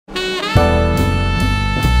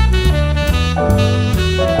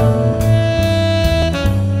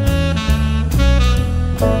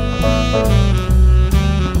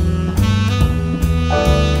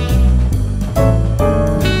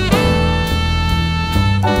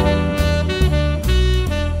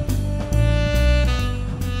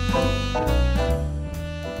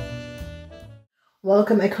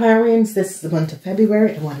Welcome, Aquarians. This is the month of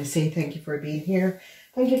February. I want to say thank you for being here.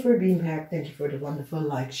 Thank you for being back. Thank you for the wonderful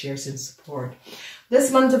likes, shares, and support. This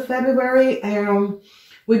month of February,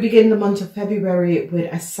 we begin the month of February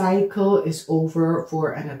with a cycle is over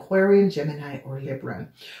for an Aquarian, Gemini, or Libra.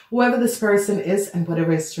 Whoever this person is and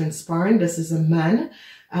whatever is transpiring, this is a man.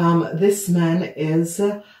 This man is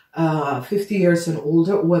 50 years and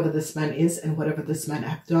older, whoever this man is and whatever this man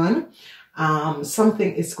have done.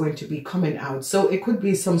 Something is going to be coming out. So it could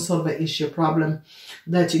be some sort of an issue, problem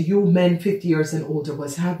that you men 50 years and older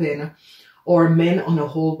was having, or men on a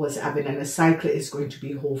whole was having, and a cycle is going to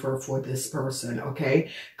be over for this person, okay?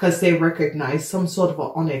 Because they recognize some sort of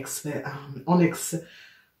an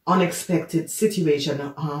unexpected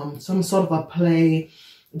situation, some sort of a play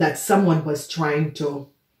that someone was trying to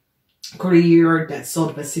create, that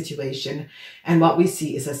sort of a situation. And what we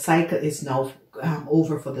see is a cycle is now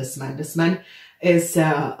over for this man. This man is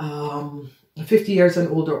 50 years and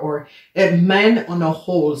older, or men on a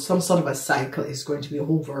whole. Some sort of a cycle is going to be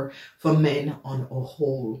over for men on a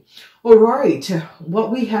whole. All right,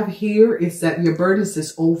 what we have here is that your burdens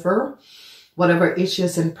is over. Whatever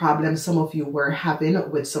issues and problems some of you were having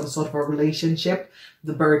with some sort of a relationship,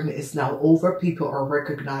 the burden is now over. People are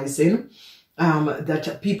recognizing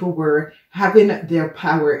that people were having their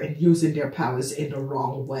power and using their powers in the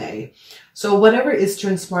wrong way. So whatever is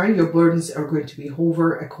transpiring, your burdens are going to be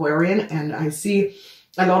over, Aquarian. And I see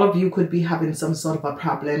a lot of you could be having some sort of a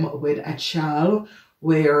problem with a child,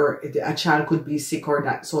 where a child could be sick or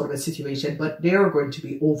that sort of a situation, but they are going to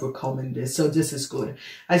be overcoming this. So this is good.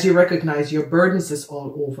 As you recognize, your burdens is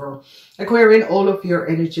all over. Aquarian, all of your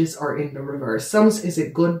energies are in the reverse. Some is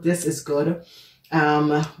it good? This is good.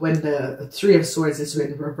 When the Three of Swords is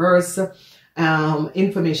in reverse,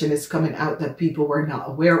 information is coming out that people were not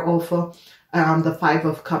aware of. The Five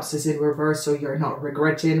of Cups is in reverse, so you're not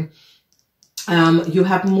regretting. You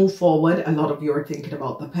have moved forward. A lot of you are thinking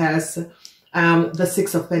about the past. The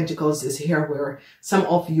Six of Pentacles is here, where some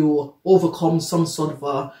of you overcome some sort of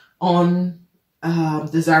a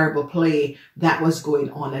undesirable play that was going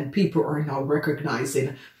on, and people are now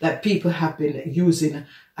recognizing that people have been using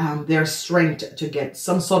their strength to get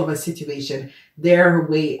some sort of a situation their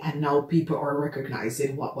way, and now people are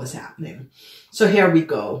recognizing what was happening. So here we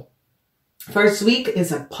go. First week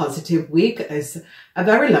is a positive week. It's a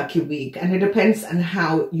very lucky week, and it depends on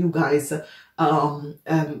how you guys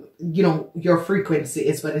you know, your frequency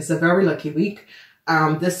is, but it's a very lucky week.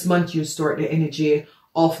 This month you start the energy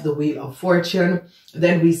of the Wheel of Fortune.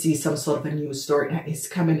 Then we see some sort of a new start that is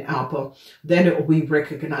coming up. Then we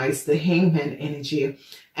recognize the Hangman energy,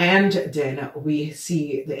 and then we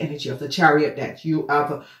see the energy of the Chariot, that you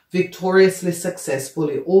have victoriously,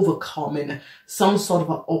 successfully overcoming some sort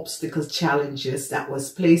of obstacles, challenges that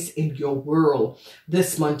was placed in your world.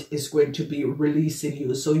 This month is going to be releasing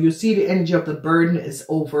you. So you see the energy of the burden is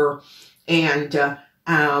over, and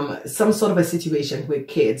some sort of a situation with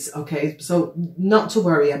kids, okay? So not to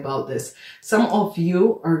worry about this. Some of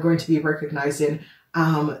you are going to be recognizing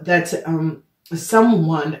that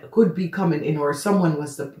someone could be coming in, or someone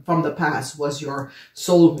was from the past was your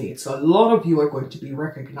soulmate. So a lot of you are going to be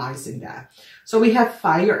recognizing that. So we have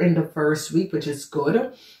fire in the first week, which is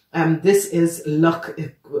good. This is luck.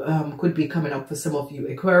 It could be coming up for some of you,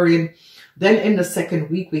 Aquarian. Then in the second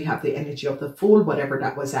week, we have the energy of the Fool, whatever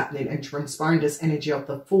that was happening and transpiring. This energy of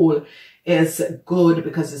the Fool is good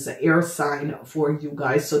because it's an air sign for you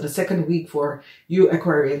guys. So the second week for you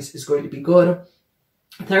Aquarians is going to be good.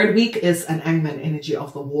 Third week is an Hangman energy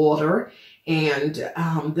of the water. And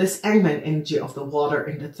this Hangman energy of the water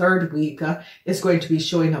in the third week is going to be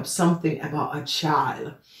showing up something about a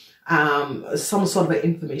child. Some sort of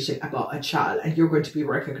information about a child, and you're going to be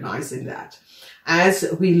recognizing that. As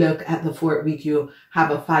we look at the fourth week, you have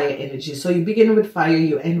a fire energy. So you begin with fire,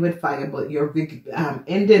 you end with fire, but you're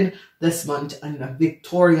ending this month in a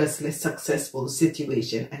victoriously successful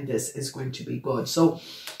situation, and this is going to be good. So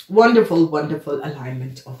wonderful, wonderful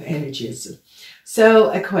alignment of energies. So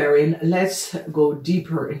Aquarian, let's go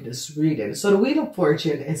deeper in this reading. So the Wheel of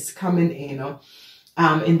Fortune is coming in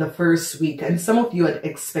the first week, and some of you had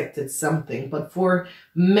expected something, but for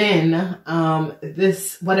men,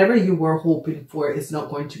 this whatever you were hoping for is not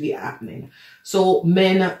going to be happening. So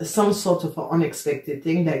men, some sort of unexpected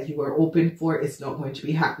thing that you were hoping for is not going to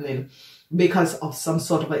be happening because of some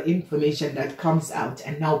sort of information that comes out,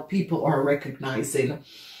 and now people are recognizing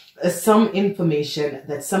some information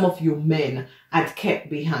that some of you men had kept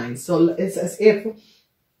behind. So it's as if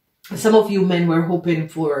some of you men were hoping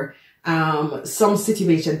for some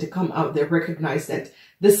situation to come out. They recognize that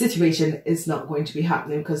the situation is not going to be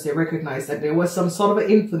happening because they recognize that there was some sort of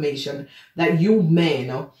information that you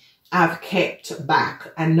men have kept back,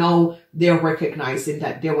 and now they're recognizing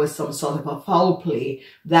that there was some sort of a foul play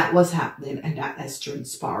that was happening, and that has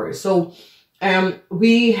transpired. So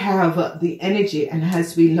we have the energy, and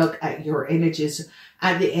as we look at your energies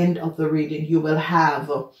at the end of the reading, you will have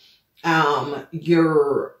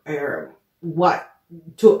your what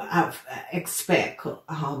to expect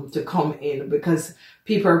to come in, because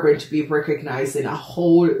people are going to be recognizing a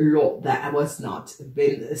whole lot that was not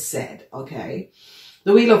been said. Okay,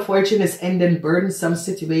 the Wheel of Fortune is ending burdensome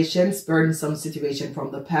situations from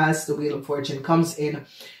the past. The Wheel of Fortune comes in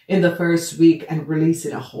the first week and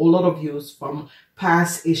releasing a whole lot of views from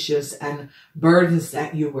past issues and burdens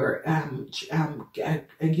that you were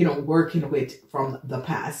you know, working with from the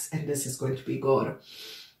past, and this is going to be good.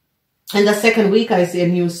 In the second week, I see a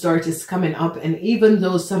new start is coming up, and even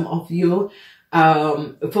though some of you,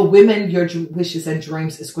 for women, your wishes and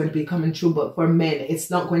dreams is going to be coming true, but for men, it's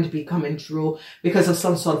not going to be coming true because of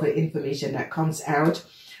some sort of information that comes out.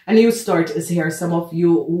 A new start is here. Some of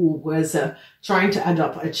you who was trying to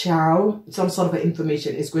adopt a child, some sort of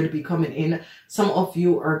information is going to be coming in. Some of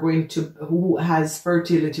you are going to, who has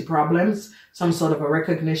fertility problems, some sort of a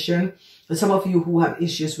recognition. Some of you who have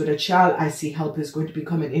issues with a child, I see help is going to be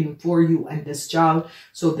coming in for you and this child.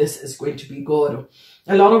 So this is going to be good.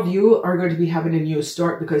 A lot of you are going to be having a new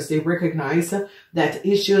start because they recognize that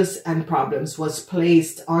issues and problems was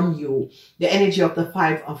placed on you. The energy of the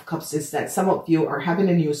Five of Cups is that some of you are having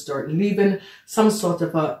a new start, leaving some sort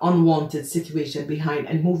of an unwanted situation behind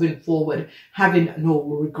and moving forward, having no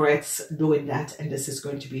regrets doing that. And this is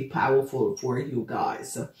going to be powerful for you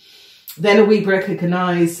guys. Then we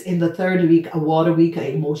recognize in the third week, a water week, an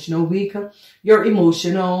emotional week. You're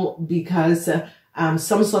emotional because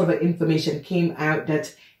some sort of information came out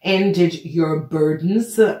that ended your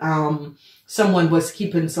burdens. Someone was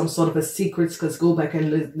keeping some sort of a secrets, because go back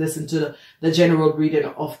and listen to the general reading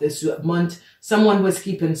of this month. Someone was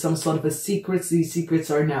keeping some sort of a secrets. These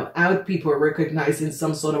secrets are now out. People are recognizing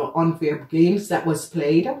some sort of unfair games that was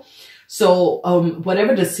played. So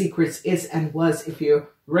whatever the secrets is and was, if you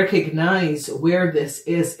recognize where this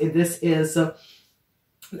is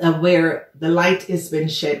where the light has been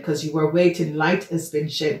shed, because you were waiting, light has been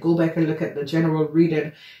shed. Go back and look at the general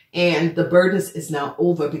reading, and the burdens is now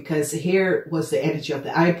over, because here was the energy of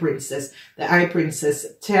the Eye Princess. The Eye Princess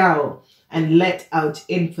tell and let out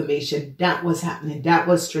information that was happening, that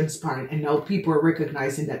was transpiring, and now people are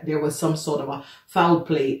recognizing that there was some sort of a foul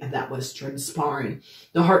play that was transpiring.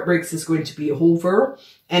 The heartbreaks is going to be over,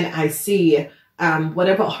 and I see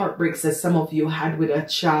whatever heartbreaks that some of you had with a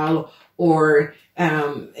child, or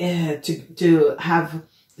to have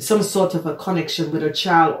some sort of a connection with a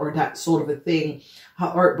child, or that sort of a thing,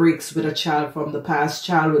 heartbreaks with a child from the past,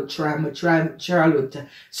 childhood trauma, childhood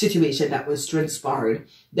situation that was transpiring,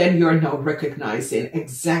 then you're now recognizing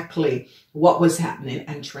exactly what was happening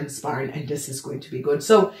and transpiring, and this is going to be good.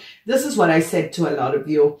 So this is what I said to a lot of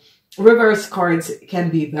you. Reverse cards can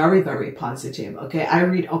be very, very positive. Okay, I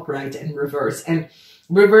read upright and reverse, and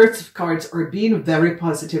reverse cards are being very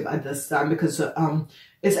positive at this time, because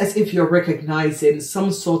it's as if you're recognizing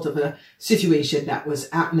some sort of a situation that was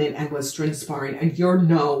happening and was transpiring, and you're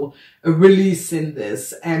now releasing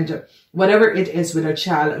this. And whatever it is with a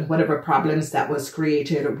child, and whatever problems that was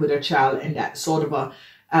created with a child, and that sort of a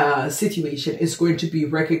situation is going to be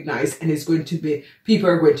recognized, and is going to be, people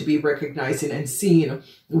are going to be recognizing and seeing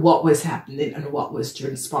what was happening and what was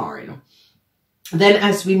transpiring. Then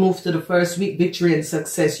as we move to the first week, victory and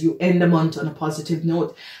success, you end the month on a positive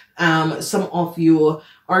note. Some of you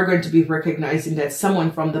are going to be recognizing that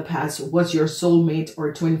someone from the past was your soulmate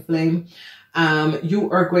or twin flame. You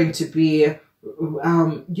are going to be,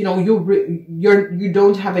 you know, you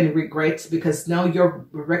don't have any regrets, because now you're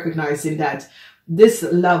recognizing that this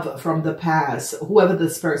love from the past, whoever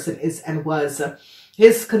this person is and was,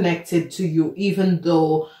 is connected to you, even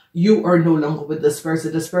though you are no longer with this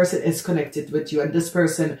person. This person is connected with you, and this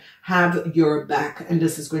person have your back, and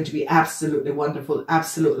this is going to be absolutely wonderful,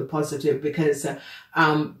 absolutely positive, because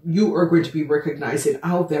you are going to be recognizing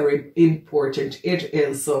how very important it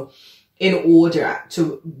is in order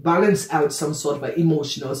to balance out some sort of an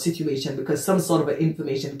emotional situation, because some sort of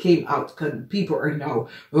information came out. People are now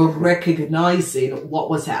recognizing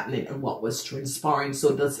what was happening and what was transpiring. So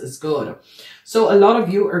this is good. So a lot of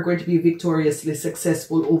you are going to be victoriously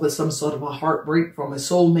successful over some sort of a heartbreak from a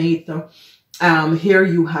soulmate. Here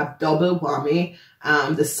you have double whammy,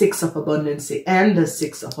 the Six of Abundance and the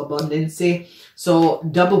Six of Abundance. So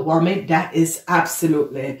double whammy, that is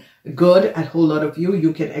absolutely good. A whole lot of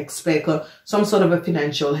you can expect some sort of a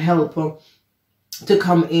financial help to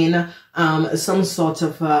come in. Some sort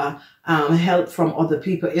of help from other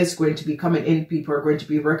people is going to be coming in. People are going to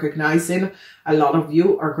be recognizing. A lot of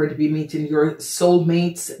you are going to be meeting your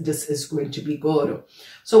soulmates. This is going to be good.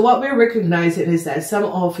 So what we're recognizing is that some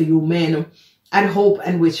of you men had hope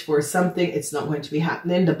and wish for something. It's not going to be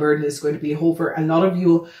happening. The burden is going to be over. A lot of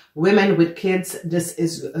you women with kids, this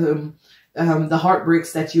is the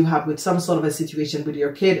heartbreaks that you have with some sort of a situation with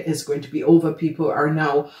your kid is going to be over. People are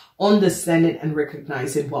now understanding and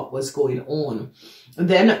recognizing what was going on. And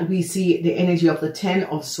then we see the energy of the 10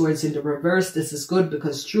 of Swords in the reverse. This is good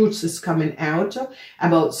because truth is coming out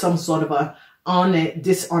about some sort of a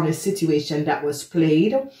dishonest situation that was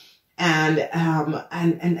played.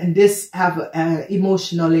 And this have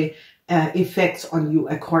emotionally effects on you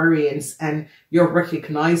Aquarians, and you're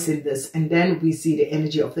recognizing this. And then we see the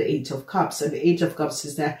energy of the 8 of Cups, and the 8 of Cups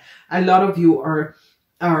is that a lot of you are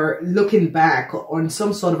looking back on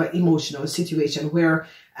some sort of an emotional situation where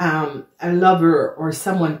a lover or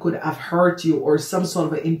someone could have hurt you, or some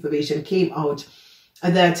sort of information came out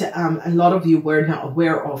that a lot of you were not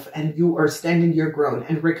aware of, and you are standing your ground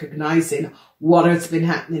and recognizing what has been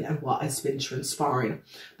happening and what has been transpiring.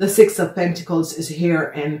 The 6 of Pentacles is here,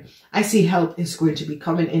 and I see help is going to be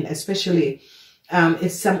coming in, especially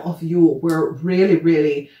if some of you were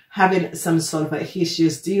really having some sort of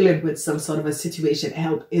issues dealing with some sort of a situation.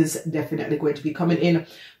 Help is definitely going to be coming in.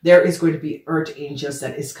 There is going to be earth angels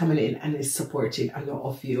that is coming in and is supporting a lot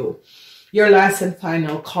of you. Your last and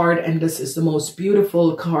final card, and this is the most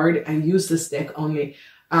beautiful card. I use this deck only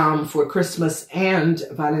for Christmas and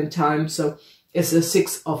Valentine's. So it's the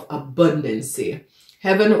 6 of Abundance.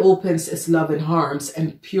 Heaven opens its loving arms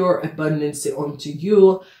and pure abundance unto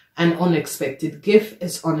you. An unexpected gift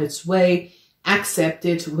is on its way. Accept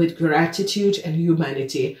it with gratitude and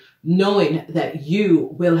humanity, knowing that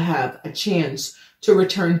you will have a chance to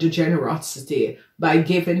return the generosity by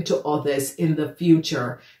giving to others in the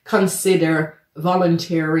future. Consider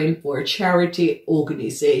volunteering for charity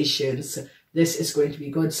organizations. This is going to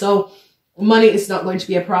be good. So money is not going to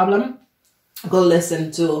be a problem. Go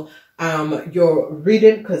listen to your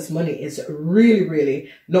reading, because money is really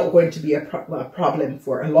not going to be a problem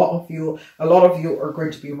for a lot of you. A lot of you are going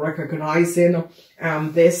to be recognizing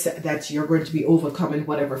that you're going to be overcoming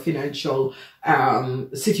whatever financial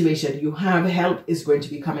situation you have. Help is going to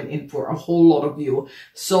be coming in for a whole lot of you.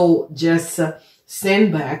 So just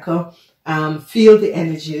stand back, feel the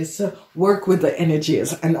energies, work with the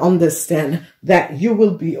energies, and understand that you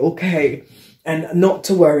will be okay, and not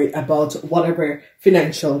to worry about whatever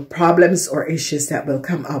financial problems or issues that will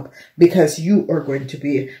come up, because you are going to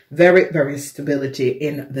be very stability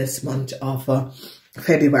in this month of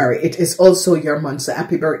February. It is also your month, so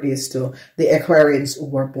happy birthdays to the Aquarians who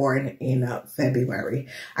were born in February.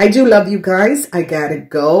 I do love you guys. I gotta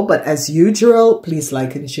go, but as usual, please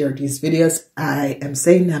like and share these videos. I am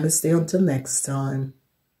saying namaste until next time.